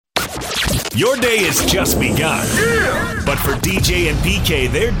Your day has just begun. Yeah! But for DJ and PK,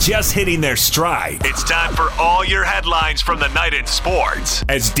 they're just hitting their stride. It's time for all your headlines from the night in sports.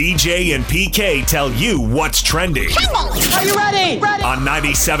 As DJ and PK tell you what's trending. Are you ready? On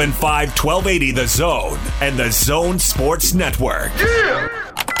 97.5 1280 The Zone and The Zone Sports Network. Yeah!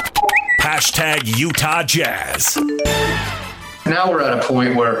 Hashtag Utah Jazz. Now we're at a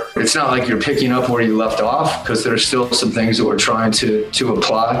point where it's not like you're picking up where you left off, because there's still some things that we're trying to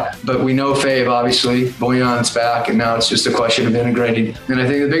apply. But we know Fave, obviously, Bojan's back, and now it's just a question of integrating. And I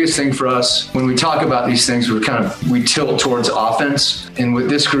think the biggest thing for us, when we talk about these things, we tilt towards offense. And what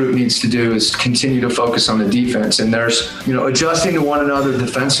this group needs to do is continue to focus on the defense. And there's, adjusting to one another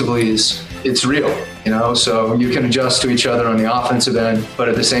defensively it's real, so you can adjust to each other on the offensive end, but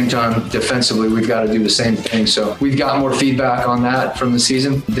at the same time, defensively, we've got to do the same thing. So we've got more feedback on that from the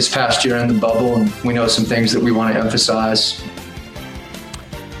season this past year in the bubble, and we know some things that we want to emphasize.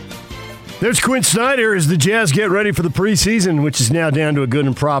 There's Quinn Snyder as the Jazz get ready for the preseason, which is now down to a good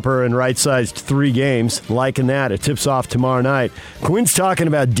and proper and right-sized 3 games. Liking that. It tips off tomorrow night. Quinn's talking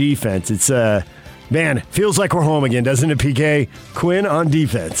about defense. It's, feels like we're home again, doesn't it, PK? Quinn on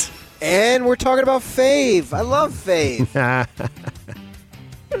defense. And we're talking about Fave. I love Fave.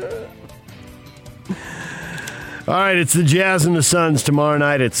 All right, it's the Jazz and the Suns tomorrow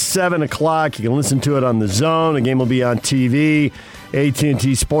night at 7 o'clock. You can listen to it on The Zone. The game will be on TV,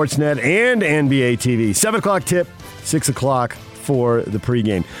 AT&T Sportsnet, and NBA TV. 7 o'clock tip, 6 o'clock for the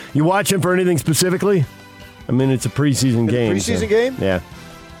pregame. You watching for anything specifically? I mean, it's a preseason game. Preseason game? Yeah.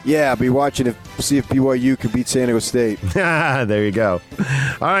 Yeah, I'll be watching to see if BYU can beat San Diego State. There you go.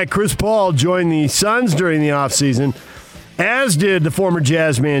 All right, Chris Paul joined the Suns during the offseason, as did the former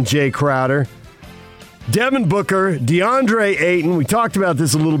Jazz man Jay Crowder. Devin Booker, DeAndre Ayton. We talked about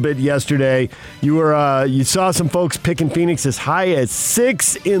this a little bit yesterday. You saw some folks picking Phoenix as high as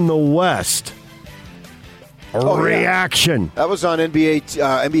 6 in the West. Reaction. Yeah. That was on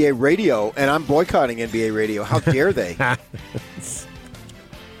NBA radio, and I'm boycotting NBA radio. How dare they?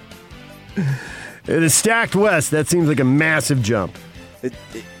 It is stacked West. That seems like a massive jump.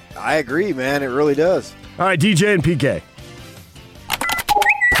 I agree, man. It really does. All right, DJ and PK.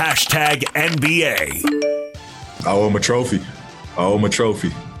 Hashtag NBA. I owe him a trophy.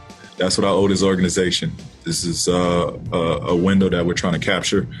 That's what I owe this organization. This is a window that we're trying to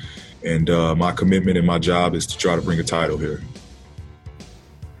capture, and my commitment and my job is to try to bring a title here.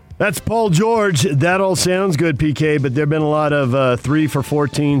 That's Paul George. That all sounds good, PK, but there have been a lot of 3 for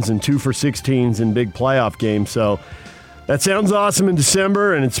 14s and 2 for 16s in big playoff games. So that sounds awesome in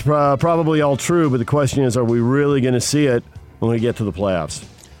December, and it's probably all true. But the question is, are we really going to see it when we get to the playoffs?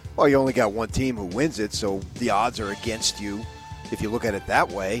 Well, you only got one team who wins it, so the odds are against you if you look at it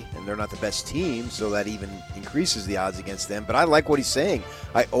that way, and they're not the best team, so that even increases the odds against them. But I like what he's saying.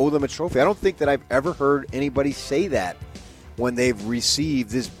 I owe them a trophy. I don't think that I've ever heard anybody say that when they've received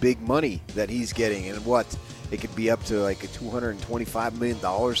this big money that he's getting. And it could be up to like a $225 million,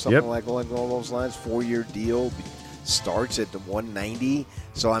 something like all those lines. 4-year deal, starts at the 190.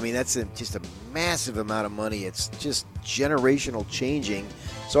 So, I mean, that's just a massive amount of money. It's just generational changing.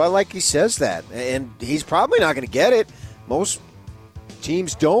 So I like he says that. And he's probably not going to get it. Most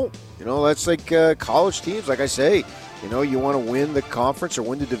teams don't. That's like college teams. Like I say, you want to win the conference or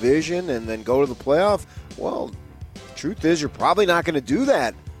win the division and then go to the playoff. Well, truth is, you're probably not going to do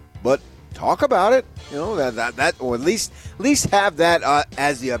that, but talk about it. That or at least have that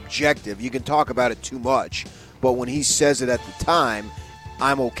as the objective. You can talk about it too much, but when he says it at the time,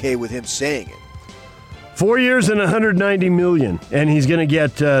 I'm okay with him saying it. 4 years and $190 million, and he's going to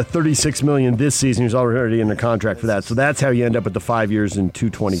get $36 million this season. He's already in the contract for that, so that's how you end up with the 5 years and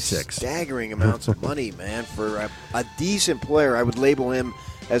 $226. Staggering amounts of money, man, for a decent player. I would label him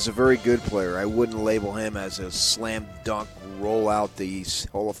as a very good player. I wouldn't label him as a slam dunk, roll out the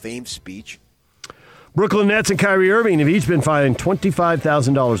Hall of Fame speech. Brooklyn Nets and Kyrie Irving have each been fined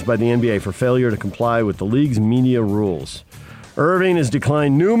 $25,000 by the NBA for failure to comply with the league's media rules. Irving has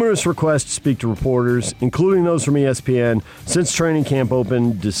declined numerous requests to speak to reporters, including those from ESPN, since training camp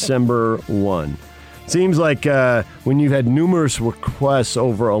opened December 1. Seems like when you've had numerous requests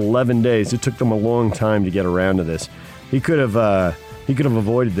over 11 days, it took them a long time to get around to this. He could have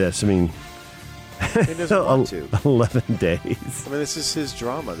avoided this. I mean, he doesn't want to. 11 days. I mean, this is his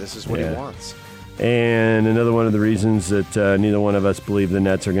drama. This is what he wants. And another one of the reasons that neither one of us believe the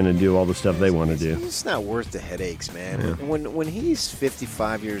Nets are going to do all the stuff they want to do. It's not worth the headaches, man. Yeah. When he's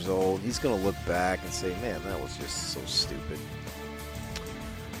 55 years old, he's going to look back and say, man, that was just so stupid.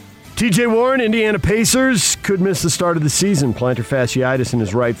 T.J. Warren, Indiana Pacers, could miss the start of the season. Plantar fasciitis in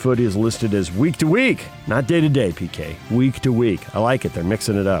his right foot is listed as week to week, not day to day, PK. Week to week. I like it. They're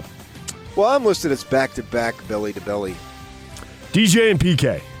mixing it up. Well, I'm listed as back-to-back, belly-to-belly. DJ and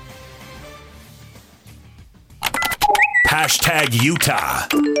PK. Hashtag Utah.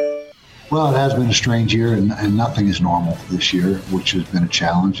 Well, it has been a strange year, and nothing is normal this year, which has been a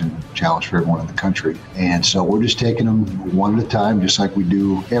challenge and a challenge for everyone in the country. And so we're just taking them one at a time, just like we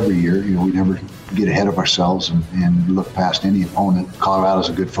do every year. You know, we never get ahead of ourselves and look past any opponent. Colorado's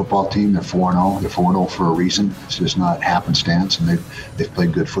a good football team. They're 4-0. They're 4-0 for a reason. It's just not happenstance, and they've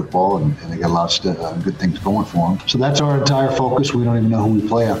played good football, and they got lots of good things going for them. So that's our entire focus. We don't even know who we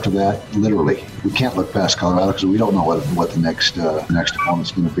play after that, literally. We can't look past Colorado because we don't know what the next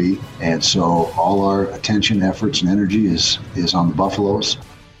opponent's going to be. And so all our attention, efforts, and energy is on the Buffaloes.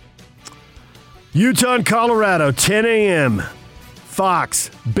 Utah and Colorado, 10 a.m. Fox,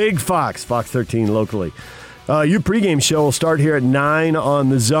 Big Fox 13 locally. Your pregame show will start here at 9 on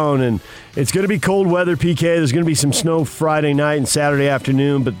the Zone, and it's going to be cold weather, PK. There's going to be some snow Friday night and Saturday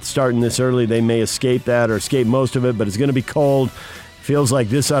afternoon, but starting this early, they may escape that or escape most of it, but it's going to be cold. Feels like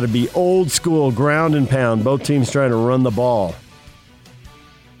this ought to be old school, ground and pound. Both teams trying to run the ball.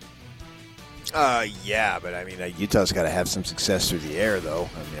 Yeah, but I mean, Utah's got to have some success through the air, though.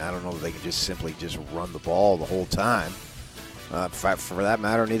 I mean, I don't know if they can just simply run the ball the whole time. For that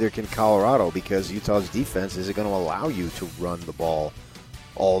matter, neither can Colorado, because Utah's defense isn't going to allow you to run the ball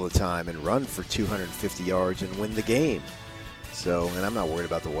all the time and run for 250 yards and win the game. So, and I'm not worried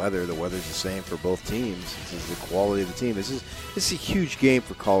about the weather. The weather's the same for both teams. This is the quality of the team. This is a huge game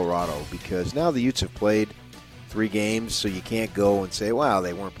for Colorado, because now the Utes have played 3 games, so you can't go and say, wow,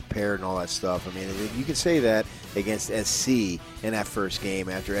 they weren't prepared and all that stuff. I mean, you can say that against SC in that first game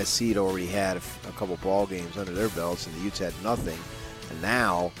after SC had already had a couple ball games under their belts and the Utes had nothing. And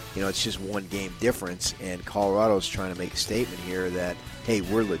now, it's just one game difference, and Colorado's trying to make a statement here that, hey,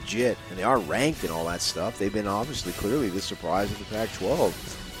 we're legit, and they are ranked and all that stuff. They've been obviously clearly the surprise of the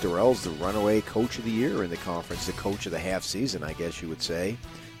Pac-12. Durrell's the runaway coach of the year in the conference, the coach of the half season, I guess you would say.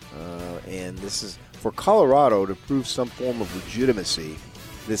 And this is, for Colorado to prove some form of legitimacy,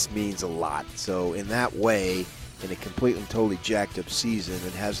 this means a lot. So in that way, in a completely and totally jacked up season,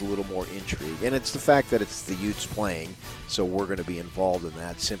 it has a little more intrigue. And it's the fact that it's the Utes playing, so we're going to be involved in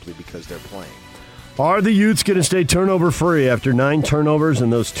that simply because they're playing. Are the Utes going to stay turnover free after 9 turnovers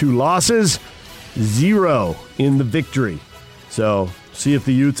and those 2 losses? 0 in the victory. So see if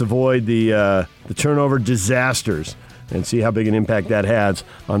the Utes avoid the turnover disasters and see how big an impact that has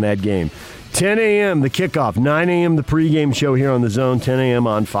on that game. 10 a.m. the kickoff, 9 a.m. the pregame show here on the Zone, 10 a.m.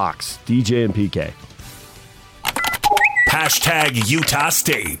 on Fox. DJ and PK. Hashtag Utah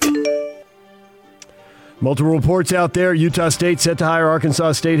State. Multiple reports out there. Utah State set to hire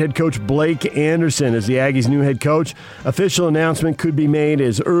Arkansas State head coach Blake Anderson as the Aggies' new head coach. Official announcement could be made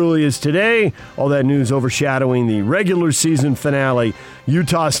as early as today. All that news overshadowing the regular season finale.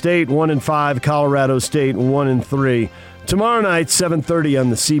 Utah State 1-5, Colorado State 1-3. Tomorrow night, 7:30 on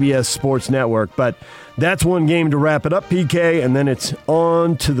the CBS Sports Network. But that's one game to wrap it up, PK, and then it's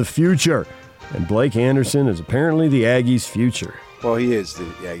on to the future. And Blake Anderson is apparently the Aggies' future. Well, he is the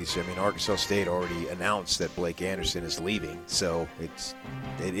Aggies. I mean, Arkansas State already announced that Blake Anderson is leaving, so it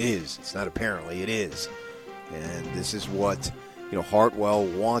is. It's not apparently, it is. And this is what Hartwell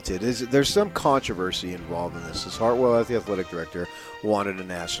wanted. There's some controversy involved in this. As Hartwell, as the athletic director, wanted a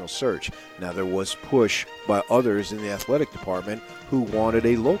national search. Now, there was push by others in the athletic department who wanted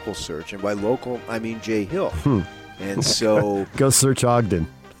a local search, and by local, I mean Jay Hill. And so go search Ogden.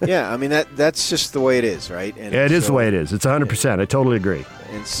 Yeah, I mean, that's just the way it is, right? And yeah, it is the way it is. It's 100%. I totally agree.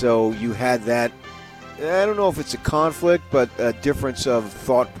 And so you had that, I don't know if it's a conflict, but a difference of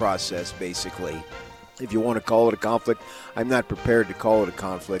thought process, basically. If you want to call it a conflict, I'm not prepared to call it a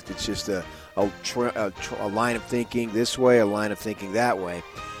conflict. It's just a line of thinking this way, a line of thinking that way.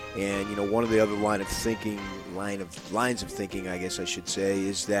 And, one of the other lines of thinking, I guess I should say,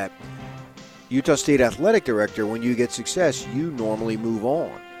 is that Utah State athletic director, when you get success, you normally move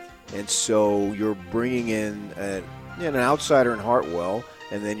on. And so you're bringing in an outsider in Hartwell,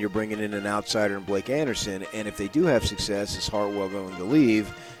 and then you're bringing in an outsider in Blake Anderson. And if they do have success, is Hartwell going to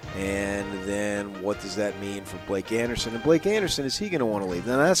leave? And then what does that mean for Blake Anderson? And Blake Anderson, is he going to want to leave?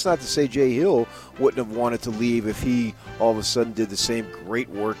 Now, that's not to say Jay Hill wouldn't have wanted to leave if he all of a sudden did the same great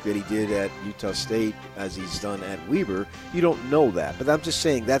work that he did at Utah State as he's done at Weber. You don't know that. But I'm just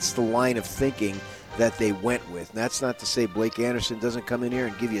saying that's the line of thinking that they went with. And that's not to say Blake Anderson doesn't come in here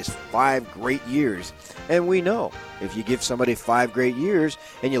and give you 5 great years. And we know if you give somebody 5 great years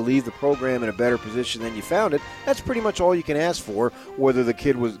and you leave the program in a better position than you found it, that's pretty much all you can ask for, whether the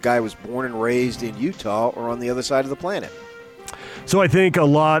guy was born and raised in Utah or on the other side of the planet. So I think a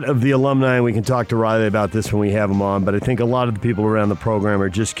lot of the alumni, and we can talk to Riley about this when we have him on, but I think a lot of the people around the program are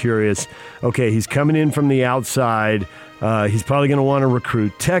just curious. Okay, he's coming in from the outside. He's probably going to want to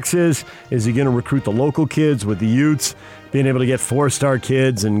recruit Texas. Is he going to recruit the local kids with the Utes, being able to get 4-star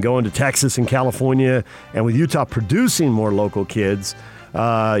kids and going to Texas and California, and with Utah producing more local kids?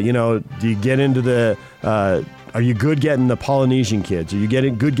 Do you get into the are you good getting the Polynesian kids? Are you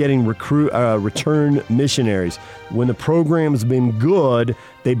good getting return missionaries? When the program's been good,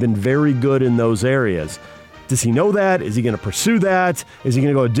 they've been very good in those areas. Does he know that? Is he going to pursue that? Is he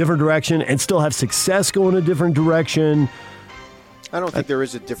going to go a different direction and still have success going a different direction? I don't think there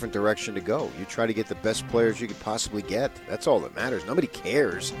is a different direction to go. You try to get the best players you could possibly get. That's all that matters. Nobody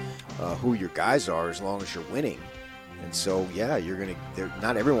cares who your guys are as long as you're winning. And so, yeah,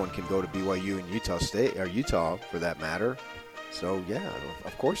 not everyone can go to BYU and Utah State or Utah for that matter. So, yeah,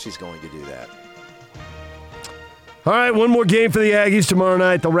 of course he's going to do that. All right, one more game for the Aggies tomorrow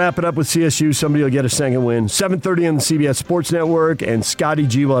night. They'll wrap it up with CSU. Somebody will get a second win. 7:30 on the CBS Sports Network, and Scotty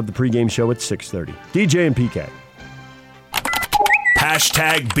G will have the pregame show at 6:30. DJ and PK.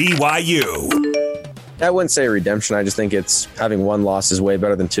 #BYU. I wouldn't say redemption. I just think it's having one loss is way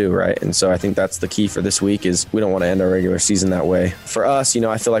better than two, right? And so I think that's the key for this week is we don't want to end our regular season that way. For us,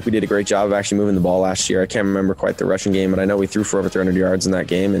 I feel like we did a great job of actually moving the ball last year. I can't remember quite the rushing game, but I know we threw for over 300 yards in that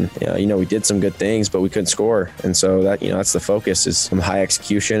game. And, we did some good things, but we couldn't score. And so that, that's the focus is some high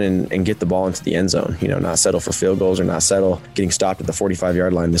execution and get the ball into the end zone, not settle for field goals or not settle getting stopped at the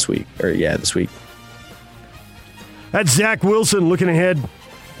 45-yard line this week. This week. That's Zach Wilson looking ahead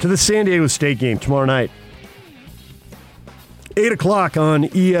to the San Diego State game tomorrow night. 8 o'clock on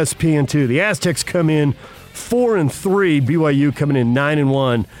ESPN2. The Aztecs come in 4-3. BYU coming in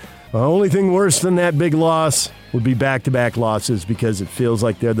 9-1. The only thing worse than that big loss would be back-to-back losses because it feels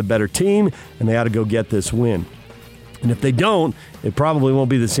like they're the better team and they ought to go get this win. And if they don't, it probably won't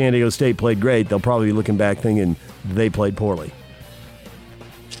be the San Diego State played great. They'll probably be looking back thinking they played poorly.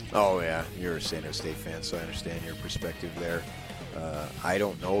 Oh, yeah. You're a San Diego State fan, so I understand your perspective there. I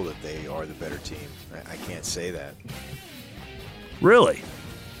don't know that they are the better team. I can't say that. Really?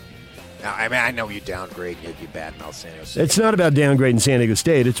 Now, I know you downgrade and you badmouth San Diego State. It's not about downgrading San Diego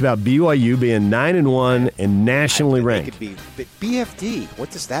State. It's about BYU being 9-1 and nationally ranked. It could be BFD. What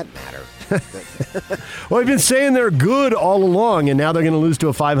does that matter? Well, I've been saying they're good all along, and now they're going to lose to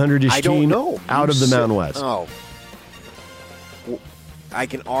a 500-ish team out of the Mountain West. Oh. Well, I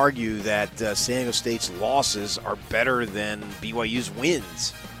can argue that San Diego State's losses are better than BYU's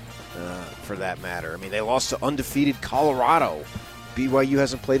wins, for that matter. I mean, they lost to undefeated Colorado. BYU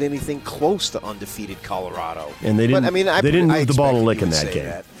hasn't played anything close to undefeated Colorado. And they didn't move the ball a lick in that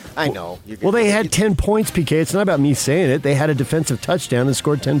game. I know. Well, they had 10 points, PK. It's not about me saying it. They had a defensive touchdown and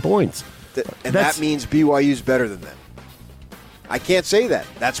scored 10 points. That means BYU's better than them. I can't say that.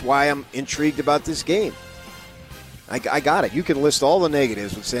 That's why I'm intrigued about this game. I got it. You can list all the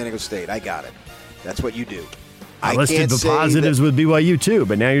negatives with San Diego State. I got it. That's what you do. I listed the positives with BYU too,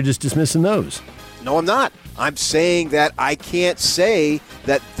 but now you're just dismissing those. No, I'm not. I'm saying that I can't say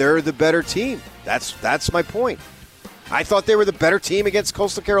that they're the better team. That's my point. I thought they were the better team against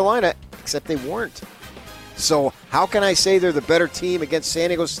Coastal Carolina, except they weren't. So how can I say they're the better team against San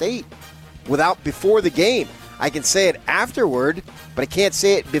Diego State before the game? I can say it afterward, but I can't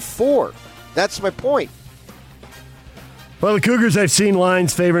say it before. That's my point. Well, the Cougars, I've seen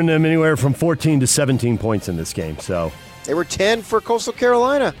lines favoring them anywhere from 14 to 17 points in this game. So they were 10 for Coastal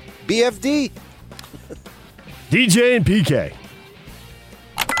Carolina. BFD. DJ and PK.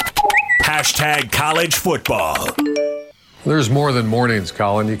 #college football. There's more than mornings,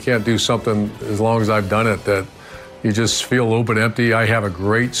 Colin. You can't do something as long as I've done it that you just feel a little bit empty. I have a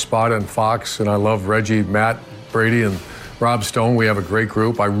great spot in Fox, and I love Reggie, Matt, Brady, and Rob Stone. We have a great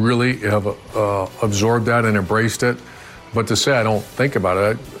group. I really have absorbed that and embraced it. But to say I don't think about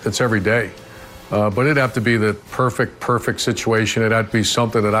it, it's every day. But it'd have to be the perfect situation. It'd have to be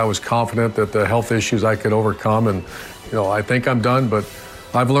something that I was confident that the health issues I could overcome. And, I think I'm done, but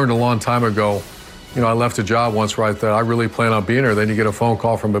I've learned a long time ago, I left a job once where I thought I really plan on being here. Then you get a phone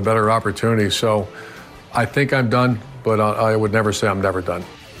call from a better opportunity. So I think I'm done, but I would never say I'm never done.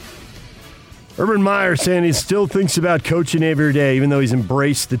 Urban Meyer saying he still thinks about coaching every day, even though he's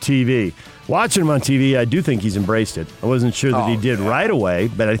embraced the TV. Watching him on TV, I do think he's embraced it. I wasn't sure that he did right away,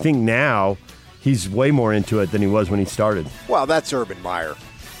 but I think now he's way more into it than he was when he started. Well, that's Urban Meyer.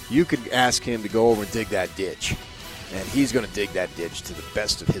 You could ask him to go over and dig that ditch, and he's going to dig that ditch to the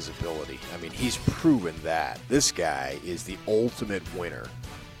best of his ability. I mean, he's proven that. This guy is the ultimate winner.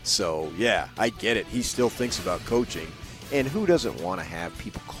 So, yeah, I get it. He still thinks about coaching. And who doesn't want to have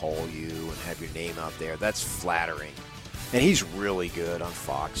people call you and have your name out there? That's flattering. And he's really good on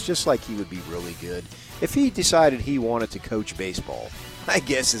Fox, just like he would be really good if he decided he wanted to coach baseball. My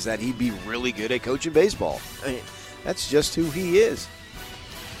guess is that he'd be really good at coaching baseball. I mean, that's just who he is.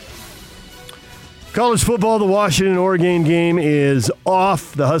 College football, the Washington-Oregon game is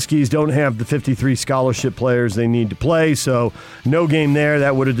off. The Huskies don't have the 53 scholarship players they need to play, so no game there.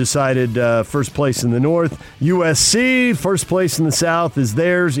 That would have decided first place in the North. USC, first place in the South, is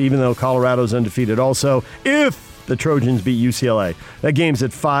theirs, even though Colorado's undefeated also, if the Trojans beat UCLA. That game's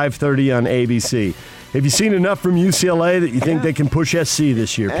at 5:30 on ABC. Have you seen enough from UCLA that you think they can push SC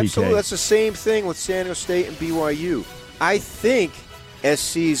this year, Absolutely. PK? That's the same thing with San Diego State and BYU. I think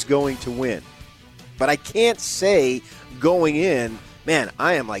SC's going to win. But I can't say going in, man,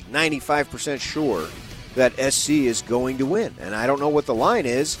 I am like 95% sure that SC is going to win. And I don't know what the line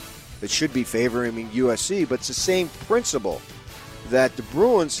is. It should be favoring USC, but it's the same principle that the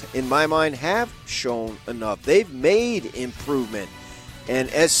Bruins, in my mind, have shown enough. They've made improvement. And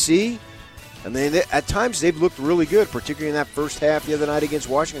SC, I mean, at times they've looked really good, particularly in that first half the other night against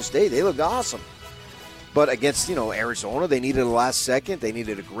Washington State. They looked awesome. But against, Arizona, they needed a last second. They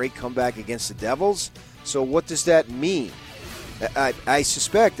needed a great comeback against the Devils. So what does that mean? I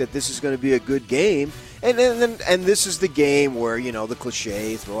suspect that this is going to be a good game. And this is the game where, the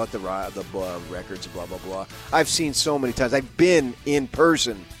cliche, throw out the records, blah, blah, blah. I've seen so many times. I've been in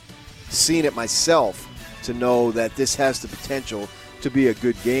person, seen it myself, to know that this has the potential to be a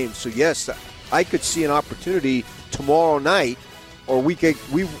good game. So, yes, I could see an opportunity tomorrow night, or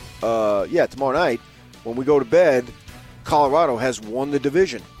tomorrow night, when we go to bed, Colorado has won the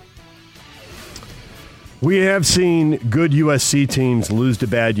division. We have seen good USC teams lose to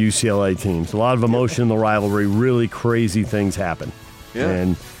bad UCLA teams. A lot of emotion in the rivalry. Really crazy things happen. Yeah.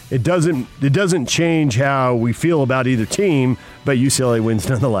 And it doesn't change how we feel about either team, but UCLA wins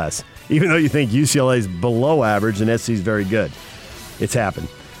nonetheless. Even though you think UCLA is below average and SC is very good. It's happened.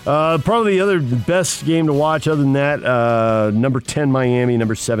 Probably the other best game to watch other than that, number 10 Miami,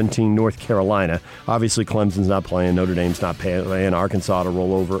 number 17 North Carolina. Obviously Clemson's not playing, Notre Dame's not playing, Arkansas to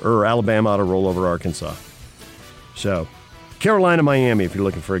roll over, or Alabama to roll over Arkansas. So, Carolina, Miami, if you're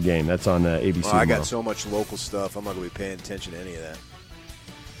looking for a game. That's on ABC. I got so much local stuff, I'm not going to be paying attention to any of that.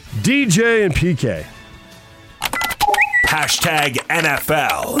 DJ and PK. Hashtag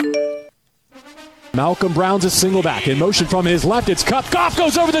NFL. Malcolm Brown's a single back. In motion from his left, it's Kupp. Goff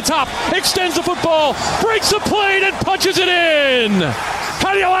goes over the top, extends the football, breaks the plate, and punches it in.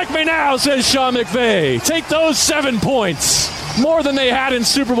 How do you like me now, says Sean McVay. Take those 7 points. More than they had in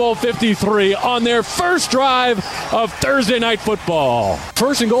Super Bowl 53 on their first drive of Thursday Night Football.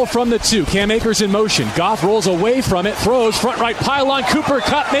 First and goal from the 2. Cam Akers in motion. Goff rolls away from it, throws front right pylon. Cooper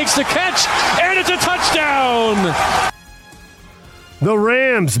Kupp makes the catch, and it's a touchdown. The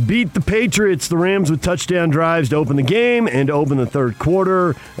Rams beat the Patriots. The Rams with touchdown drives to open the game and to open the third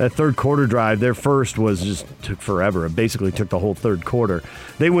quarter. That third quarter drive, their first took forever. It basically took the whole third quarter.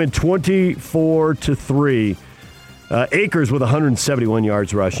 They went 24-3. Akers with 171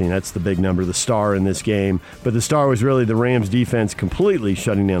 yards rushing. That's the big number, the star in this game. But the star was really the Rams defense completely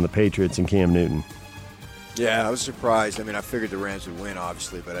shutting down the Patriots and Cam Newton. Yeah, I was surprised. I mean, I figured the Rams would win,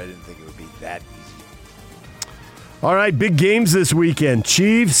 obviously, but I didn't think it would be that easy. All right, big games this weekend.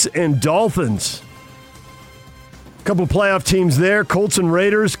 Chiefs and Dolphins. A couple of playoff teams there. Colts and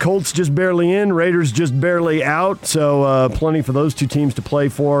Raiders. Colts just barely in. Raiders just barely out. So plenty for those two teams to play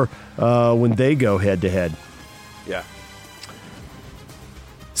for when they go head-to-head. Yeah.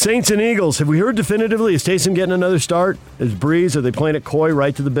 Saints and Eagles. Have we heard definitively? Is Taysom getting another start? Is Breeze? Are they playing at Coy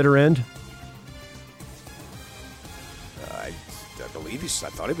right to the bitter end? I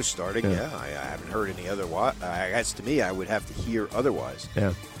thought he was starting. Yeah, I haven't heard any otherwise. As to me, I would have to hear otherwise.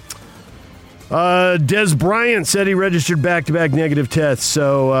 Yeah. Des Bryant said he registered back-to-back negative tests,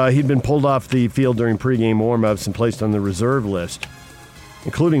 so he'd been pulled off the field during pregame warm-ups and placed on the reserve list,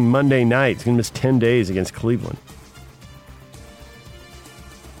 including Monday night. He's going to miss 10 days against Cleveland.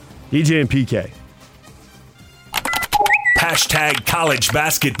 DJ and PK. Hashtag college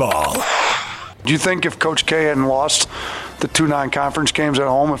basketball. Do you think if Coach K hadn't lost the 2 non-conference games at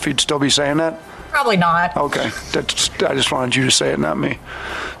home, if he'd still be saying that? Probably not. Okay. I just wanted you to say it, not me.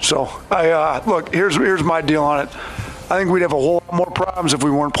 So, look, here's my deal on it. I think we'd have a whole lot more problems if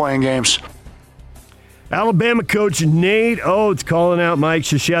we weren't playing games. Alabama coach Nate Oates calling out Mike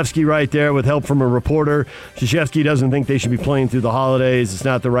Krzyzewski right there with help from a reporter. Krzyzewski doesn't think they should be playing through the holidays. It's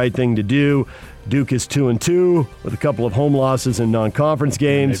not the right thing to do. Duke is 2-2 with a couple of home losses in non-conference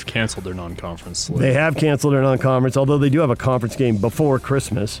games. They've canceled their non-conference. They have canceled their non-conference, although they do have a conference game before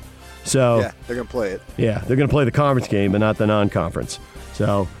Christmas. So yeah, they're going to play it. Yeah, they're going to play the conference game, but not the non-conference.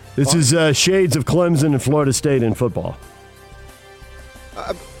 So this is shades of Clemson and Florida State in football.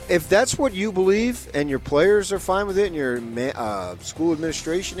 if that's what you believe and your players are fine with it and your school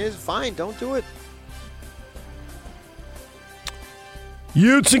administration is, fine, don't do it.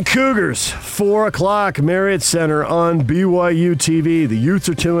 Utes and Cougars, 4 o'clock, Marriott Center on BYU TV. The Utes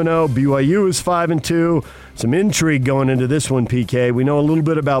are 2-0. BYU is 5-2. Some intrigue going into this one, PK. We know a little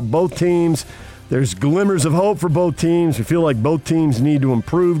bit about both teams. There's glimmers of hope for both teams. We feel like both teams need to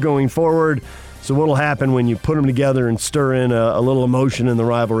improve going forward. So what will happen when you put them together and stir in a little emotion in the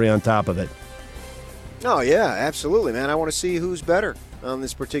rivalry on top of it? Oh, yeah, absolutely, man. I want to see who's better on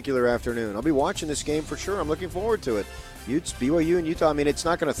this particular afternoon. I'll be watching this game for sure. I'm looking forward to it. Utes, BYU, and Utah. I mean, it's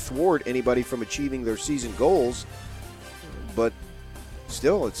not going to thwart anybody from achieving their season goals, but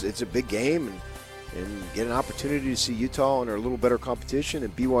still, it's a big game, and get an opportunity to see Utah in a little better competition.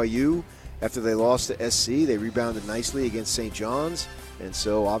 And BYU, after they lost to SC, they rebounded nicely against St. John's, and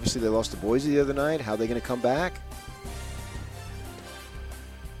so obviously they lost to Boise the other night. How are they going to come back?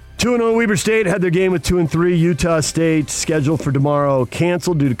 2-0 Weber State had their game with 2-3. Utah State scheduled for tomorrow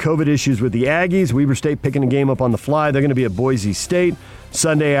canceled due to COVID issues with the Aggies. Weber State picking a game up on the fly. They're going to be at Boise State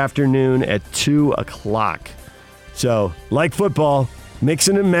Sunday afternoon at 2 o'clock. So, like football,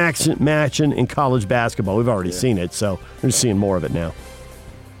 mixing and matching in college basketball. We've already seen it, so we're just seeing more of it now.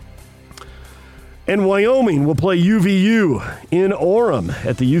 And Wyoming will play UVU in Orem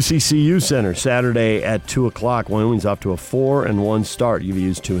at the UCCU Center Saturday at 2 o'clock. Wyoming's off to a 4-1 start.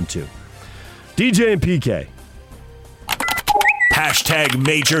 UVU's 2-2. DJ and PK. Hashtag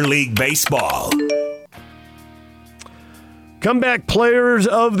Major League Baseball. Comeback Players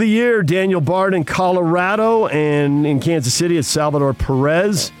of the Year, Daniel Bard in Colorado, and in Kansas City it's Salvador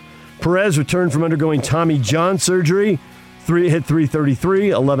Perez. Perez returned from undergoing Tommy John surgery. Hit 333,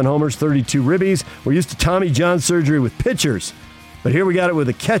 11 homers, 32 ribbies. We're used to Tommy John surgery with pitchers, but here we got it with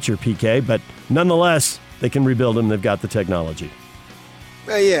a catcher, PK. But nonetheless, they can rebuild him. They've got the technology.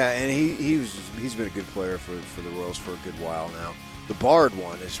 Yeah, and he's been a good player for the Royals for a good while now. The Bard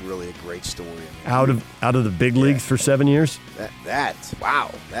one is really a great story. I mean, out of the big leagues for 7 years?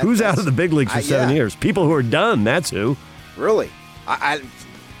 Wow. Who's out of the big leagues for 7 years? People who are done, that's who. Really? I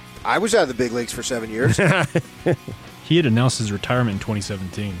was out of the big leagues for 7 years. He had announced his retirement in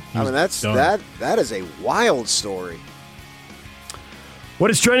 2017. I mean, that is a wild story. What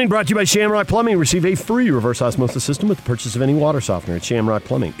is trending? Brought to you by Shamrock Plumbing. Receive a free reverse osmosis system with the purchase of any water softener at Shamrock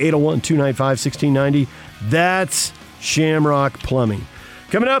Plumbing. 801-295-1690. That's Shamrock Plumbing.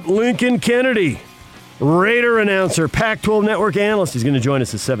 Coming up, Lincoln Kennedy, Raider announcer, Pac-12 Network analyst. He's going to join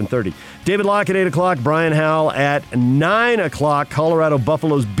us at 7:30. David Locke at 8 o'clock. Brian Howell at 9 o'clock. Colorado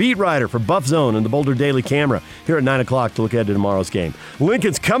Buffalo's beat writer for Buff Zone and the Boulder Daily Camera here at 9 o'clock to look ahead to tomorrow's game.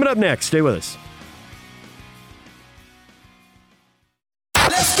 Lincoln's coming up next. Stay with us.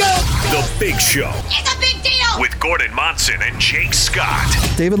 Let's go! The Big Show. It's a big deal! With Gordon Monson and Jake Scott.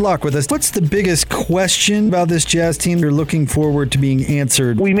 David Locke with us. What's the biggest question about this Jazz team you're looking forward to being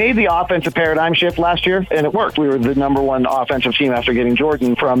answered? We made the offensive paradigm shift last year, and it worked. We were the number one offensive team after getting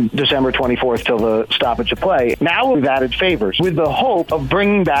Jordan from December 24th till the stoppage of play. Now we've added Favors with the hope of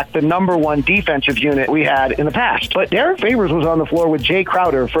bringing back the number one defensive unit we had in the past. But Derek Favors was on the floor with Jay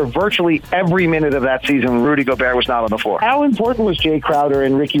Crowder for virtually every minute of that season when Rudy Gobert was not on the floor. How important was Jay Crowder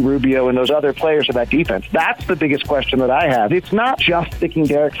and Ricky Rubio and those other players of that defense? That's the biggest question that I have. It's not just sticking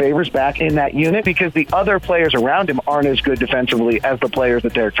Derek Favors back in that unit because the other players around him aren't as good defensively as the players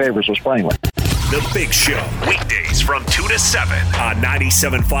that Derek Favors was playing with. The Big Show, weekdays from 2 to 7 on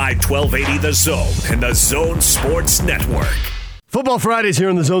 97.5, 1280 The Zone and the Zone Sports Network. Football Fridays here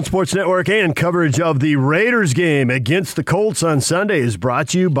on the Zone Sports Network, and coverage of the Raiders game against the Colts on Sunday is brought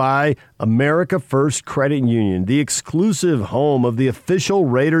to you by America First Credit Union, the exclusive home of the official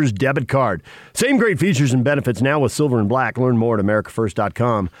Raiders debit card. Same great features and benefits now with Silver and Black. Learn more at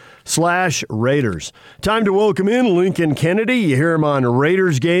americafirst.com/Raiders. Time to welcome in Lincoln Kennedy. You hear him on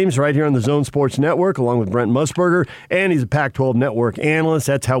Raiders games right here on the Zone Sports Network along with Brent Musburger, and he's a Pac-12 Network analyst.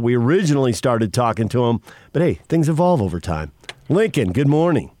 That's how we originally started talking to him. But hey, things evolve over time. Lincoln, good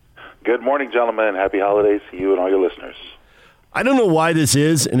morning. Good morning, gentlemen. Happy holidays to you and all your listeners. I don't know why this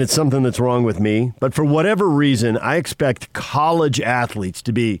is, and it's something that's wrong with me, but for whatever reason, I expect college athletes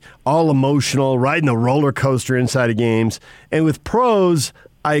to be all emotional, riding the roller coaster inside of games. And with pros,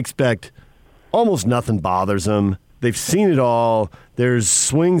 I expect almost nothing bothers them. They've seen it all. There's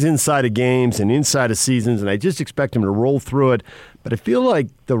swings inside of games and inside of seasons, and I just expect them to roll through it. But I feel like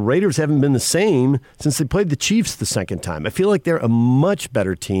the Raiders haven't been the same since they played the Chiefs the second time. I feel like they're a much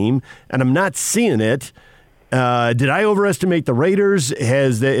better team, and I'm not seeing it. Did I overestimate the Raiders?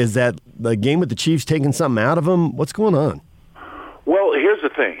 Is that the game with the Chiefs taking something out of them? What's going on? Well, here's the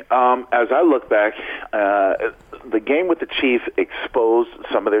thing. As I look back, the game with the Chiefs exposed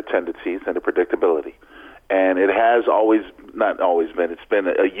some of their tendencies and their predictability. And it has not always been, it's been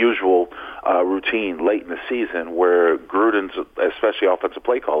a usual routine late in the season where Gruden's, especially offensive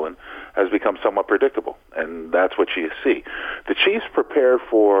play calling, has become somewhat predictable. And that's what you see. The Chiefs prepared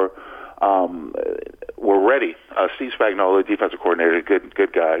for, were ready. Steve Spagnuolo, defensive coordinator,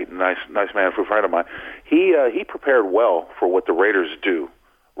 good guy, nice man, for a friend of mine. He prepared well for what the Raiders do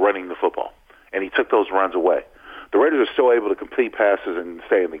running the football. And he took those runs away. The Raiders are still able to complete passes and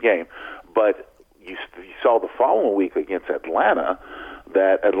stay in the game, but you saw the following week against Atlanta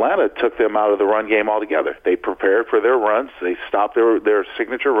that Atlanta took them out of the run game altogether. They prepared for their runs. They stopped their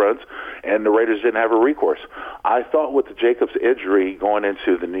signature runs, and the Raiders didn't have a recourse. I thought with the Jacobs injury going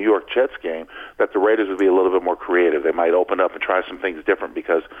into the New York Jets game that the Raiders would be a little bit more creative. They might open up and try some things different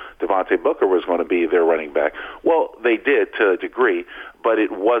because Devontae Booker was going to be their running back. Well, they did to a degree, but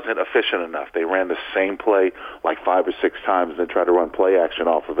it wasn't efficient enough. They ran the same play like 5 or 6 times and then tried to run play action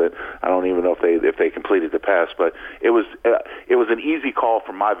off of it. I don't even know if they completed the pass, but it was an easy call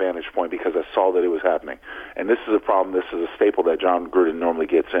from my vantage point because I saw that it was happening. And this is a problem. This is a staple that John Gruden normally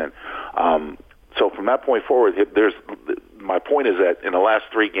gets in. So from that point forward, my point is that in the last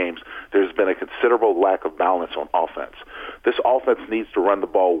 3 games, there's been a considerable lack of balance on offense. This offense needs to run the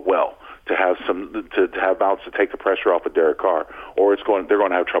ball well to have have balance to take the pressure off of Derek Carr, or they're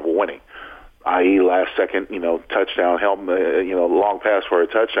going to have trouble winning. I.e., last second, touchdown, long pass for a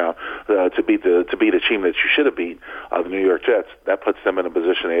touchdown to beat a team that you should have beat, the New York Jets. That puts them in a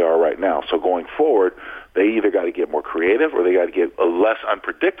position they are right now. So going forward, they either got to get more creative or they got to get less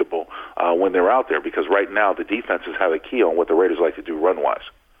unpredictable when they're out there, because right now the defenses have a key on what the Raiders like to do run-wise.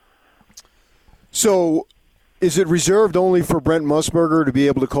 So is it reserved only for Brent Musburger to be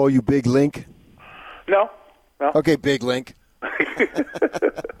able to call you Big Link? No. Okay, Big Link.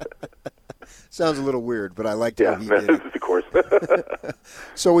 Sounds a little weird, but I liked how he did it. Of course.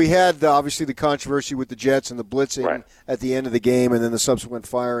 So we had, obviously, the controversy with the Jets and the blitzing at the end of the game and then the subsequent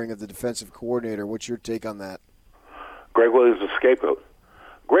firing of the defensive coordinator. What's your take on that? Greg Williams is a scapegoat.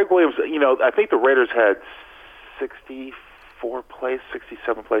 Greg Williams, I think the Raiders had 64 plays,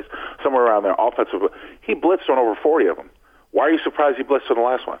 67 plays, somewhere around there, offensive. He blitzed on over 40 of them. Why are you surprised he blitzed on the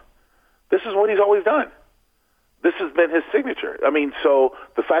last one? This is what he's always done. This has been his signature. So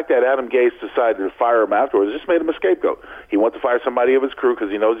the fact that Adam Gase decided to fire him afterwards just made him a scapegoat. He wanted to fire somebody of his crew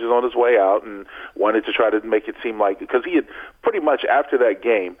because he knows he's on his way out and wanted to try to make it seem like, because he had pretty much after that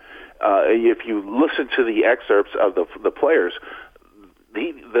game, if you listen to the excerpts of the players,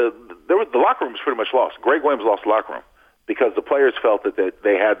 the locker room was pretty much lost. Greg Williams lost the locker room because the players felt that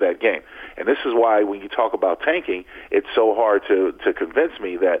they had that game. And this is why when you talk about tanking, it's so hard to convince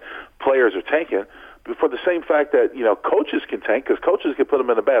me that players are tanking, for the same fact that, coaches can tank because coaches can put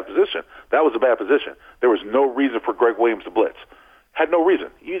them in a bad position. That was a bad position. There was no reason for Greg Williams to blitz. Had no reason.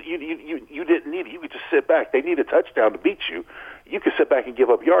 You didn't need it. You could just sit back. They need a touchdown to beat you. You could sit back and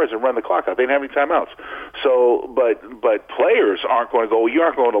give up yards and run the clock out. They didn't have any timeouts. So, but players aren't going to go. You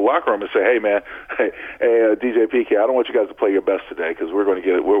aren't going to the locker room and say, "Hey, man, hey, DJ PK, I don't want you guys to play your best today because we're going to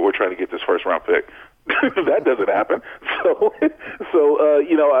get it. We're trying to get this first round pick." That doesn't happen. So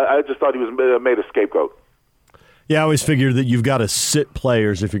I just thought he was made a scapegoat. Yeah, I always figured that you've got to sit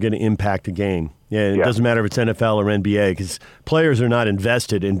players if you're going to impact a game. Yeah, it doesn't matter if it's NFL or NBA because players are not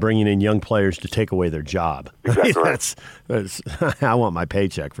invested in bringing in young players to take away their job. Exactly right. That's I want my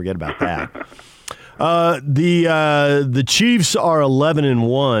paycheck. Forget about that. The Chiefs are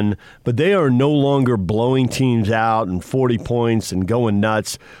 11-1, but they are no longer blowing teams out and 40 points and going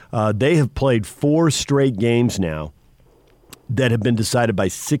nuts. They have played 4 straight games now that have been decided by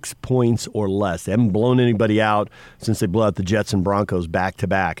 6 points or less. They haven't blown anybody out since they blew out the Jets and Broncos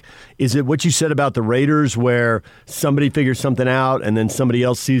back-to-back. Is it what you said about the Raiders where somebody figures something out and then somebody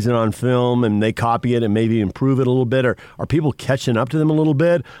else sees it on film and they copy it and maybe improve it a little bit? Or are people catching up to them a little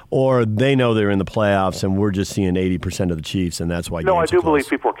bit? Or they know they're in the playoffs and we're just seeing 80% of the Chiefs and that's why No, I do believe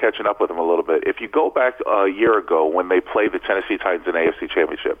people are catching up with them a little bit. If you go back a year ago when they played the Tennessee Titans in the AFC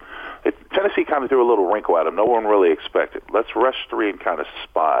Championship, Tennessee kind of threw a little wrinkle at them. No one really expected. Let's rush 3 and kind of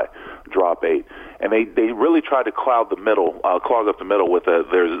spy, drop 8. And they really tried to clog up the middle with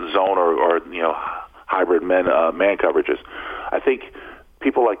their zone or hybrid man coverages. I think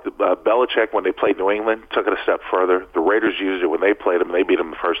people like Belichick, when they played New England, took it a step further. The Raiders used it when they played them. They beat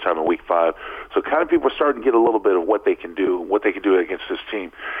them the first time in Week 5. So kind of people are starting to get a little bit of what they can do against this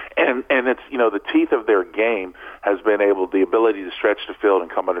team. And it's, the teeth of their game has been the ability to stretch the field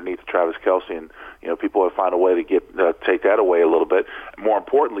and come underneath Travis Kelce and people have found a way to take that away a little bit. More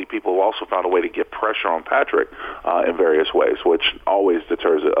importantly, people have also found a way to get pressure on Patrick in various ways, which always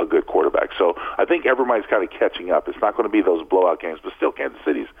deters a good quarterback. So I think everybody's kind of catching up. It's not going to be those blowout games, but still Kansas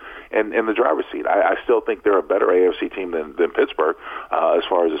City's in the driver's seat. I still think they're a better AFC team than Pittsburgh as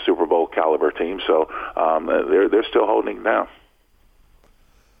far as a Super Bowl caliber team. So they're still holding it down.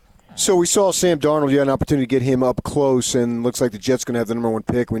 So we saw Sam Darnold. You had an opportunity to get him up close, and looks like the Jets going to have the number one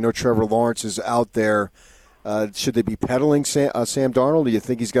pick. We know Trevor Lawrence is out there. Should they be peddling Sam Darnold? Or do you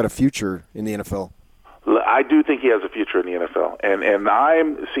think he's got a future in the NFL? I do think he has a future in the NFL, and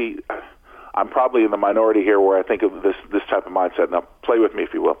I'm probably in the minority here where I think of this type of mindset. Now, play with me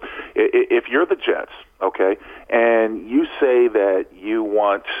if you will. If you're the Jets, okay, and you say that you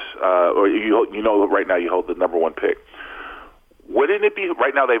want, or you know, right now you hold the number one pick. Wouldn't it be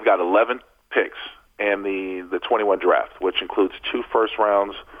right now? They've got 11 picks in the 21 draft, which includes 2 first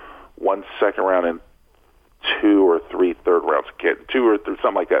rounds, 1 second round, and 2 or 3 third rounds. 2 or 3,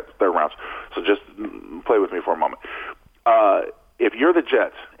 something like that, third rounds. So just play with me for a moment. If you're the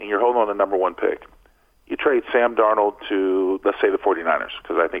Jets and you're holding on the number one pick, you trade Sam Darnold to, let's say, the 49ers,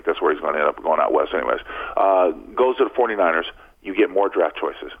 because I think that's where he's going to end up going out west anyways. Goes to the 49ers, you get more draft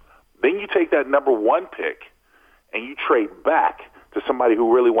choices. Then you take that number one pick and you trade back to somebody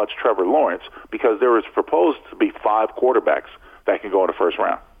who really wants Trevor Lawrence, because there is proposed to be 5 quarterbacks that can go in the first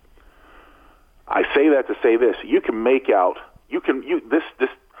round. I say that to say this: you can make out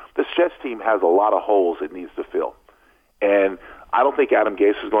this Jets team has a lot of holes it needs to fill, and I don't think Adam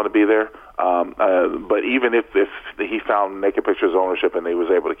Gase is going to be there. But even if he found naked pictures of ownership and they was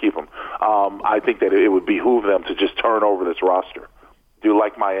able to keep him, I think that it would behoove them to just turn over this roster. Do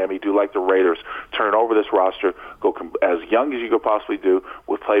like Miami, do like the Raiders, turn over this roster, go as young as you could possibly do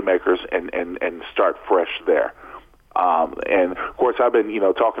with playmakers, and start fresh there. And of course, I've been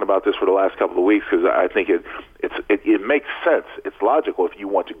talking about this for the last couple of weeks because I think it makes sense. It's logical if you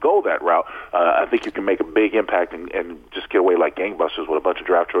want to go that route. I think you can make a big impact and just get away like gangbusters with a bunch of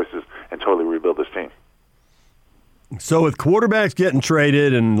draft choices and totally rebuild this team. So with quarterbacks getting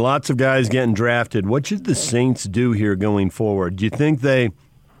traded and lots of guys getting drafted, what should the Saints do here going forward? Do you think they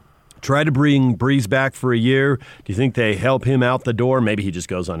try to bring Breeze back for a year? Do you think they help him out the door? Maybe he just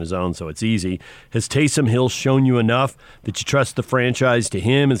goes on his own, so it's easy. Has Taysom Hill shown you enough that you trust the franchise to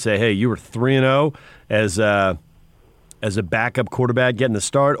him and say, hey, you were 3-0 as a backup quarterback getting the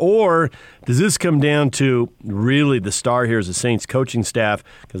start? Or does this come down to really the star here is the Saints coaching staff?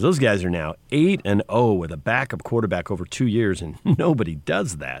 Because those guys are now 8-0 with a backup quarterback over 2 years, and nobody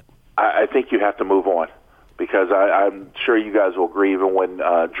does that. I think you have to move on, because I'm sure you guys will agree, even when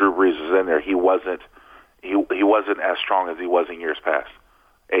Drew Brees was in there, he wasn't as strong as he was in years past.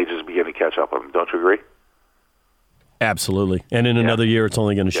 Age is beginning to catch up on him. Don't you agree? Absolutely. And in another year, it's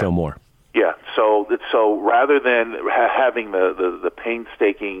only going to show more. Yeah, so rather than having the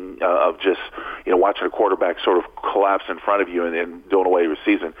painstaking of just watching a quarterback sort of collapse in front of you and doing away with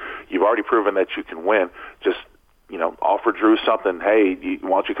your season, you've already proven that you can win. Just offer Drew something. Hey, why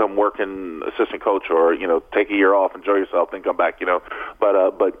don't you come work in assistant coach, or take a year off, enjoy yourself, then come back.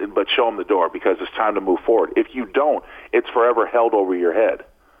 But show him the door, because it's time to move forward. If you don't, it's forever held over your head.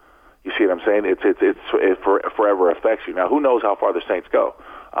 You see what I'm saying? It forever affects you. Now, who knows how far the Saints go?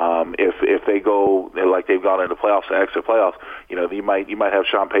 If they go like they've gone into playoffs and exit playoffs, you might have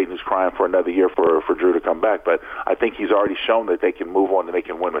Sean Payton who's crying for another year for Drew to come back. But I think he's already shown that they can move on and they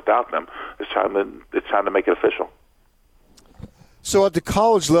can win without them. It's time to make it official. So at the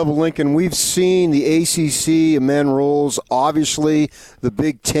college level, Lincoln, we've seen the ACC amend rules, obviously the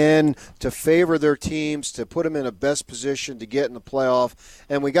Big Ten, to favor their teams, to put them in a best position to get in the playoff.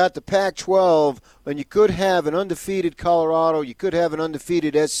 And we got the Pac-12, and you could have an undefeated Colorado, you could have an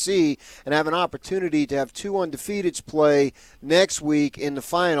undefeated SC, and have an opportunity to have 2 undefeateds play next week in the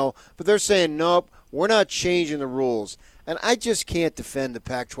final. But they're saying, nope, we're not changing the rules. And I just can't defend the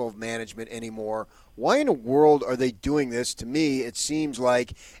Pac-12 management anymore. Why in the world are they doing this, to me, it seems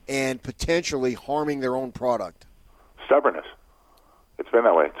like, and potentially harming their own product? Stubbornness. It's been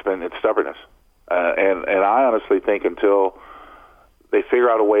that way. It's stubbornness. And I honestly think until they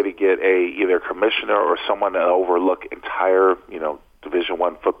figure out a way to get either a commissioner or someone to overlook entire, Division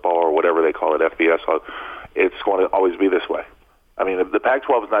I football or whatever they call it, FBS, it's going to always be this way. I mean, the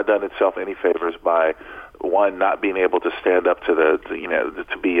Pac-12 has not done itself any favors by, one, not being able to stand up to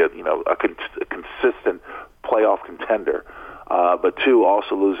to be a consistent playoff contender, but 2,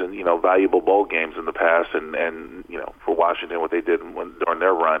 also losing valuable bowl games in the past, and for Washington what they did during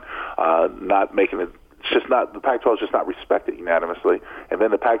their run, not making it. It's just not, the Pac-12 is just not respected unanimously, and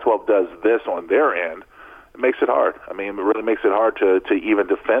then the Pac-12 does this on their end, makes it hard. I mean, it really makes it hard to even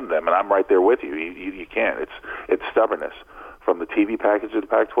defend them. And I'm right there with you. You can't. It's stubbornness. From the TV package of the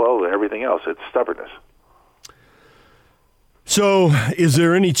Pac-12 and everything else, it's stubbornness. So, is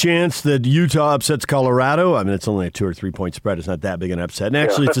there any chance that Utah upsets Colorado? I mean, it's only a 2 or 3 point spread. It's not that big an upset. And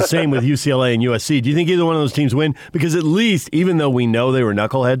actually, it's the same with UCLA and USC. Do you think either one of those teams win? Because at least, even though we know they were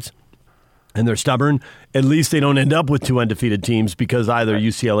knuckleheads and they're stubborn, at least they don't end up with two undefeated teams because either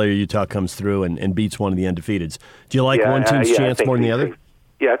UCLA or Utah comes through and beats one of the undefeateds. Do you like one team's chance more than the other?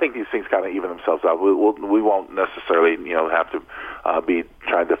 I think these things kind of even themselves out. We won't necessarily, have to be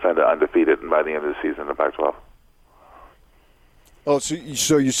trying to defend an undefeated by the end of the season in the Pac-12. Oh,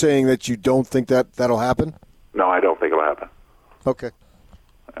 so you're saying that you don't think that'll happen? No, I don't think it'll happen. Okay.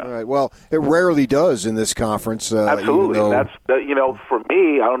 All right. Well, it rarely does in this conference. Absolutely. And that's for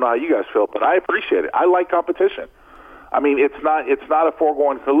me, I don't know how you guys feel, but I appreciate it. I like competition. I mean, it's not a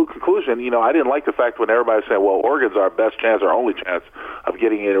foregone conclusion. I didn't like the fact when everybody said, well, Oregon's our best chance, our only chance of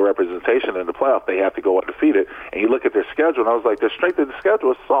getting any representation in the playoff. They have to go undefeated. And you look at their schedule, and I was like, their strength of the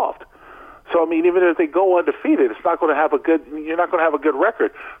schedule is soft. So, I mean, even if they go undefeated, you're not going to have a good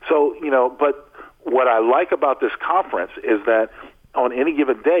record. So, but what I like about this conference is that on any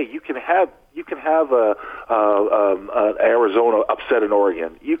given day, you can have Arizona upset in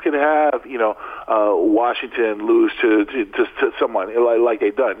Oregon. You can have Washington lose to someone like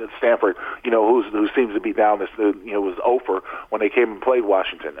they've done. Stanford, who seems to be down this was 0 when they came and played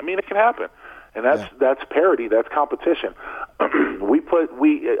Washington. I mean, it can happen. And that's parity, that's competition.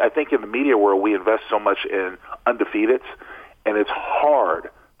 I think in the media world we invest so much in undefeateds, and it's hard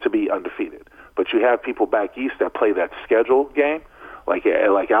to be undefeated. But you have people back east that play that schedule game, like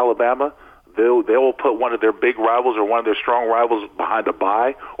Alabama. They'll put one of their big rivals or one of their strong rivals behind a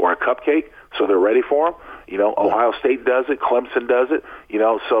bye or a cupcake, so they're ready for them. Ohio State does it, Clemson does it.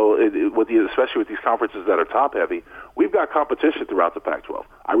 So especially with these conferences that are top heavy, we've got competition throughout the Pac-12.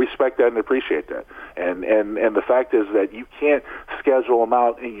 I respect that and appreciate that. And the fact is that you can't schedule them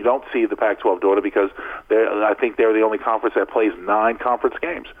out, and you don't see the Pac-12 doing it because I think they're the only conference that plays 9 conference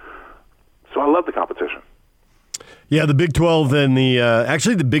games. So I love the competition. Yeah, the Big 12 and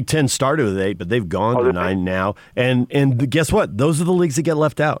actually the Big 10 started with 8, but they've gone to 9 now. And guess what? Those are the leagues that get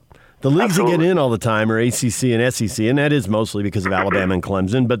left out. The leagues that get in all the time are ACC and SEC, and that is mostly because of Alabama and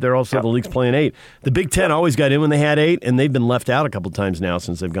Clemson, but they're also the leagues playing 8. The Big 10 always got in when they had 8, and they've been left out a couple times now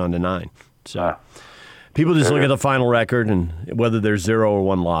since they've gone to 9. So people just look at the final record and whether there's 0 or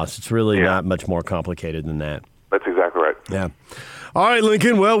 1 loss. It's really not much more complicated than that. That's exactly right. Yeah. All right,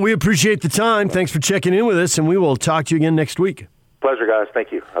 Lincoln. Well, we appreciate the time. Thanks for checking in with us, and we will talk to you again next week. Pleasure, guys.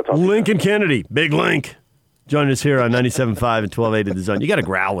 Thank you. I'll talk to you. Lincoln Kennedy, Big Link, joining us here on 97.5 and 1280 The Zone. You got to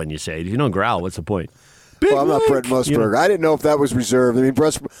growl when you say it. If you don't growl, what's the point? Well, I'm not Brent Musburger. I didn't know if that was reserved. I mean,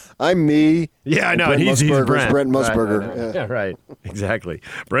 I'm me. Yeah, I know. He's Brent. Brent Musburger. Yeah, right. Exactly.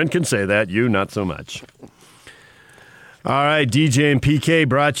 Brent can say that. You, not so much. All right, DJ and PK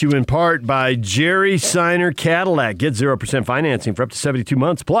brought to you in part by Jerry Seiner Cadillac. Get 0% financing for up to 72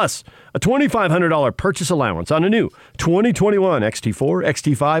 months, plus a $2,500 purchase allowance on a new 2021 XT4,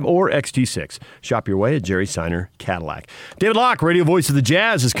 XT5, or XT6. Shop your way at Jerry Seiner Cadillac. David Locke, radio voice of the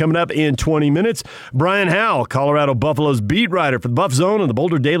Jazz, is coming up in 20 minutes. Brian Howell, Colorado Buffalo's beat writer for the Buff Zone and the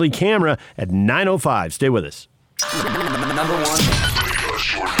Boulder Daily Camera at 9:05. Stay with us. Number 1.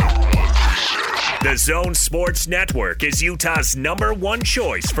 The Zone Sports Network is Utah's #1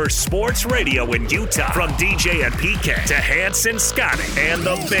 choice for sports radio in Utah. From DJ and PK to Hanson Scotty and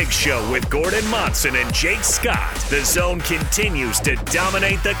The Big Show with Gordon Monson and Jake Scott. The Zone continues to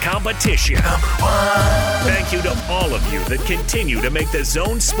dominate the competition. #1. Thank you to all of you that continue to make the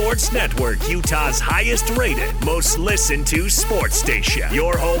Zone Sports Network Utah's highest rated, most listened to sports station.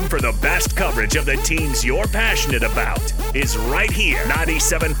 Your home for the best coverage of the teams you're passionate about is right here.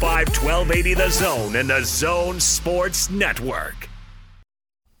 97.5 1280 The Zone and the Zone Sports Network.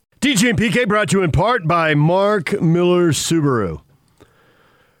 DJ and PK brought to you in part by Mark Miller Subaru.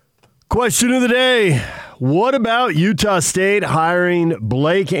 Question of the day. What about Utah State hiring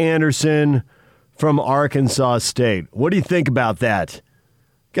Blake Anderson from Arkansas State? What do you think about that?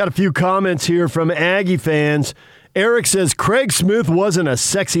 Got a few comments here from Aggie fans. Eric says, Craig Smith wasn't a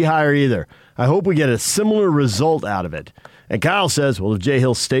sexy hire either. I hope we get a similar result out of it. And Kyle says, well, if Jay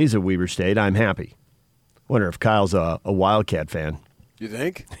Hill stays at Weber State, I'm happy. Wonder if Kyle's a Wildcat fan. You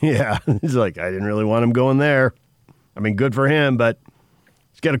think? Yeah. He's like, I didn't really want him going there. I mean, good for him, but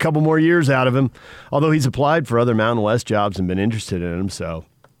he's got a couple more years out of him. Although he's applied for other Mountain West jobs and been interested in him, so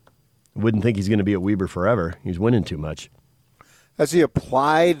I wouldn't think he's going to be at Weber forever. He's winning too much. Has he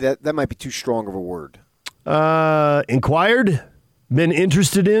applied? That might be too strong of a word. Inquired? Been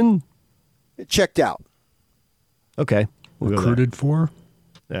interested in? It checked out. Okay. We'll recruited for?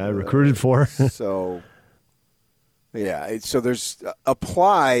 Yeah, recruited for. So there's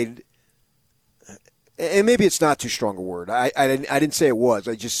applied, and maybe it's not too strong a word. I didn't say it was.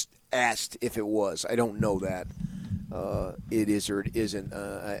 I just asked if it was. I don't know that it is or it isn't.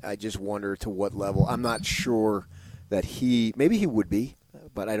 I just wonder to what level. I'm not sure that maybe he would be,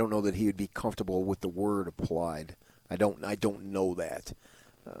 but I don't know that he would be comfortable with the word applied. I don't know that.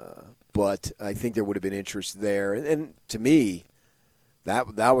 But I think there would have been interest there. And to me, that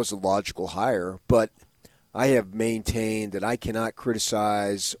was a logical hire. But I have maintained that I cannot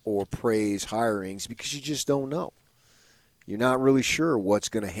criticize or praise hirings because you just don't know. You're not really sure what's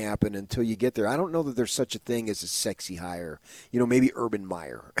going to happen until you get there. I don't know that there's such a thing as a sexy hire. Maybe Urban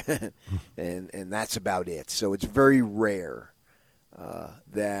Meyer, and that's about it. So it's very rare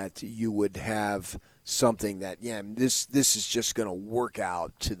that you would have something that, this is just going to work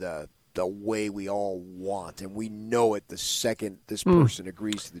out to the way we all want, and we know it the second this person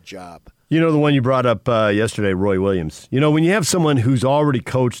agrees to the job. The one you brought up yesterday, Roy Williams. When you have someone who's already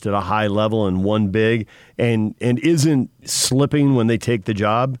coached at a high level and won big and isn't slipping when they take the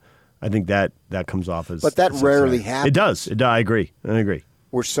job, I think that comes off as. But that rarely happens. It does. I agree.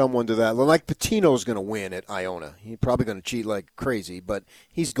 Or someone to that. Like Patino's going to win at Iona. He's probably going to cheat like crazy, but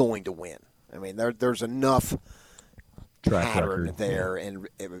he's going to win. I mean, there's enough track pattern record there and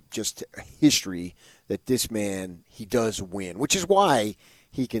just history that this man, he does win, which is why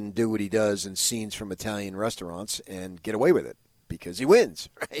he can do what he does in scenes from Italian restaurants and get away with it, because he wins,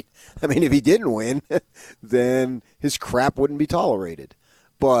 right? I mean, if he didn't win, then his crap wouldn't be tolerated.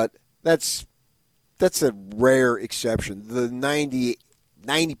 But that's a rare exception. The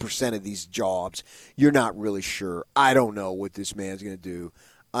 90% of these jobs, you're not really sure. I don't know what this man's going to do.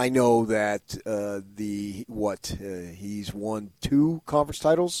 I know that he's won 2 conference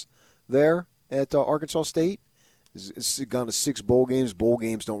titles there at Arkansas State. He's gone to 6 bowl games. Bowl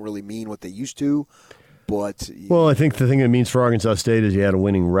games don't really mean what they used to. But well, I think the thing it means for Arkansas State is you had a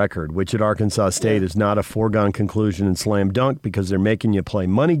winning record, which at Arkansas State is not a foregone conclusion and slam dunk because they're making you play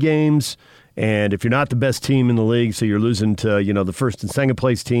money games. And if you're not the best team in the league, so you're losing to the first and second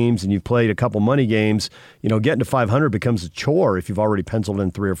place teams, and you've played a couple money games, getting to 500 becomes a chore if you've already penciled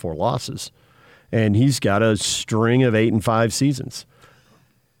in 3 or 4 losses. And he's got a string of 8-5 seasons.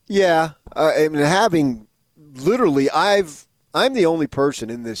 Yeah, I mean, having literally, I'm the only person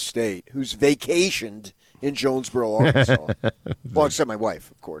in this state who's vacationed in Jonesboro, Arkansas. Well, except my wife,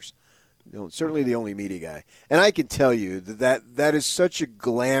 of course. Certainly the only media guy. And I can tell you that is such a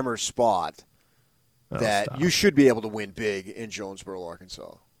glamour spot that you should be able to win big in Jonesboro,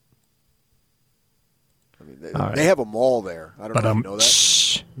 Arkansas. I mean, they have a mall there. I don't know if you know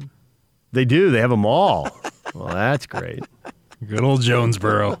that. They do. They have a mall. Well, that's great. Good old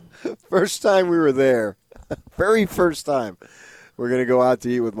Jonesboro. First time we were there, very first time, we're going to go out to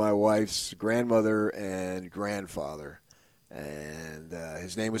eat with my wife's grandmother and grandfather. And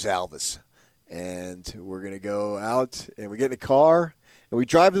his name was Alvis. And we're going to go out, and we get in a car, and we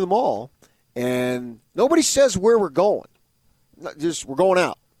drive to the mall, and nobody says where we're going. Just, we're going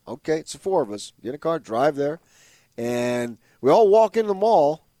out. Okay, it's the 4 of us. Get in a car, drive there, and we all walk into the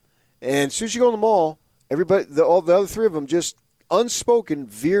mall, and as soon as you go in the mall, everybody, all the other 3 of them just unspoken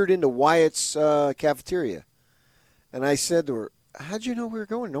veered into Wyatt's cafeteria. And I said to her, how'd you know we were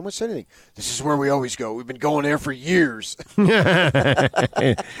going? No one said anything. This is where we always go. We've been going there for years.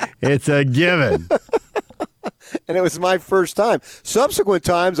 It's a given. And it was my first time. Subsequent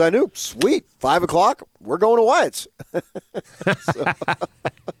times, I knew, sweet, 5 o'clock, we're going to Wyatt's.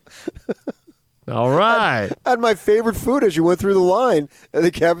 All right. I had my favorite food as you went through the line at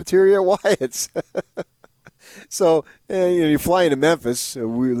the cafeteria at Wyatt's. So, you fly into Memphis.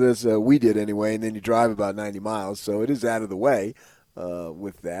 We did anyway, and then you drive about 90 miles. So it is out of the way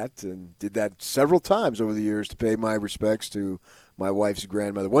with that, and did that several times over the years to pay my respects to my wife's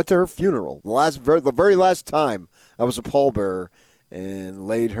grandmother. Went to her funeral. The very last time I was a pallbearer, and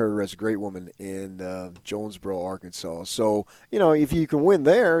laid her as a great woman in Jonesboro, Arkansas. So, if you can win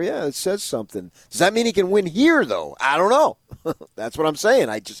there, yeah, it says something. Does that mean he can win here, though? I don't know. That's what I'm saying.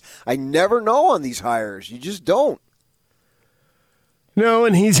 I never know on these hires. You just don't. No,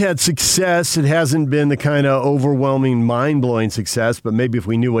 and he's had success. It hasn't been the kind of overwhelming, mind-blowing success, but maybe if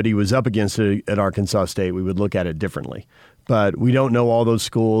we knew what he was up against at Arkansas State, we would look at it differently. But we don't know all those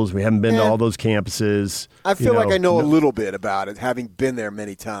schools. We haven't been to all those campuses. I feel like I know a little bit about it, having been there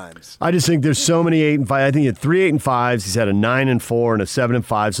many times. I just think there's so many 8-5. I think he had 3 8-5s. He's had a 9-4 and a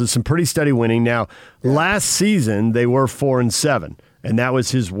 7-5. So some pretty steady winning. Now, last season they were 4-7, and that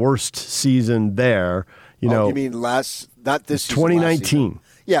was his worst season there. You mean not this season? 2019.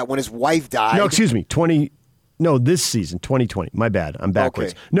 Yeah, when his wife died. No, excuse me. No, this season, 2020. My bad. I'm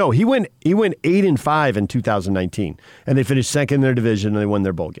backwards. Okay. No, he went 8-5 in 2019, and they finished second in their division, and they won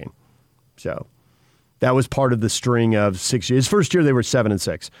their bowl game. So that was part of the string of 6 years. His first year, they were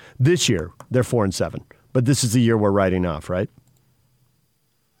 7-6. This year, they're 4-7. But this is the year we're writing off, right?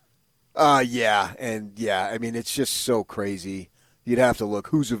 Yeah. I mean, it's just so crazy. You'd have to look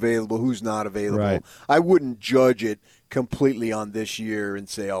who's available, who's not available. Right. I wouldn't judge it completely on this year and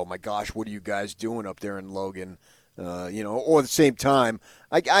say, oh, my gosh, what are you guys doing up there in Logan? Or at the same time,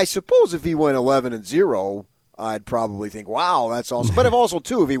 I suppose if he went 11-0, I'd probably think, wow, that's awesome. But also,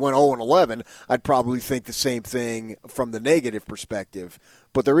 too, if he went 0-11, I'd probably think the same thing from the negative perspective.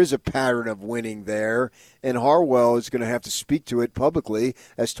 But there is a pattern of winning there, and Harwell is going to have to speak to it publicly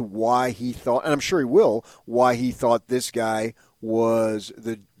as to why he thought, and I'm sure he will, why he thought this guy was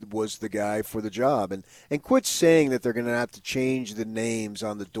the guy for the job. And quit saying that they're going to have to change the names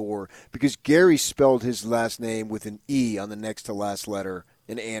on the door, because Gary spelled his last name with an E on the next to last letter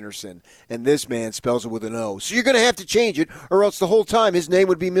in Anderson, and this man spells it with an O. So you're going to have to change it, or else the whole time his name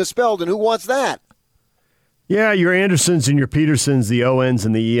would be misspelled, and who wants that? Yeah, your Andersons and your Petersons, the O-Ns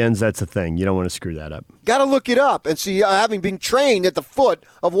and the E-Ns, that's a thing. You don't want to screw that up. Got to look it up and see. Having been trained at the foot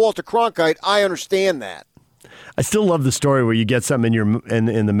of Walter Cronkite, I understand that. I still love the story where you get something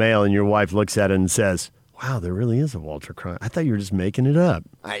in the mail and your wife looks at it and says, wow, there really is a Walter Cronkite. I thought you were just making it up.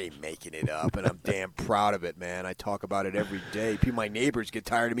 I ain't making it up, and I'm damn proud of it, man. I talk about it every day. My neighbors get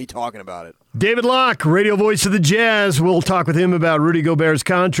tired of me talking about it. David Locke, radio voice of the Jazz. We'll talk with him about Rudy Gobert's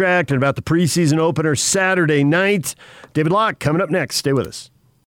contract and about the preseason opener Saturday night. David Locke coming up next. Stay with us.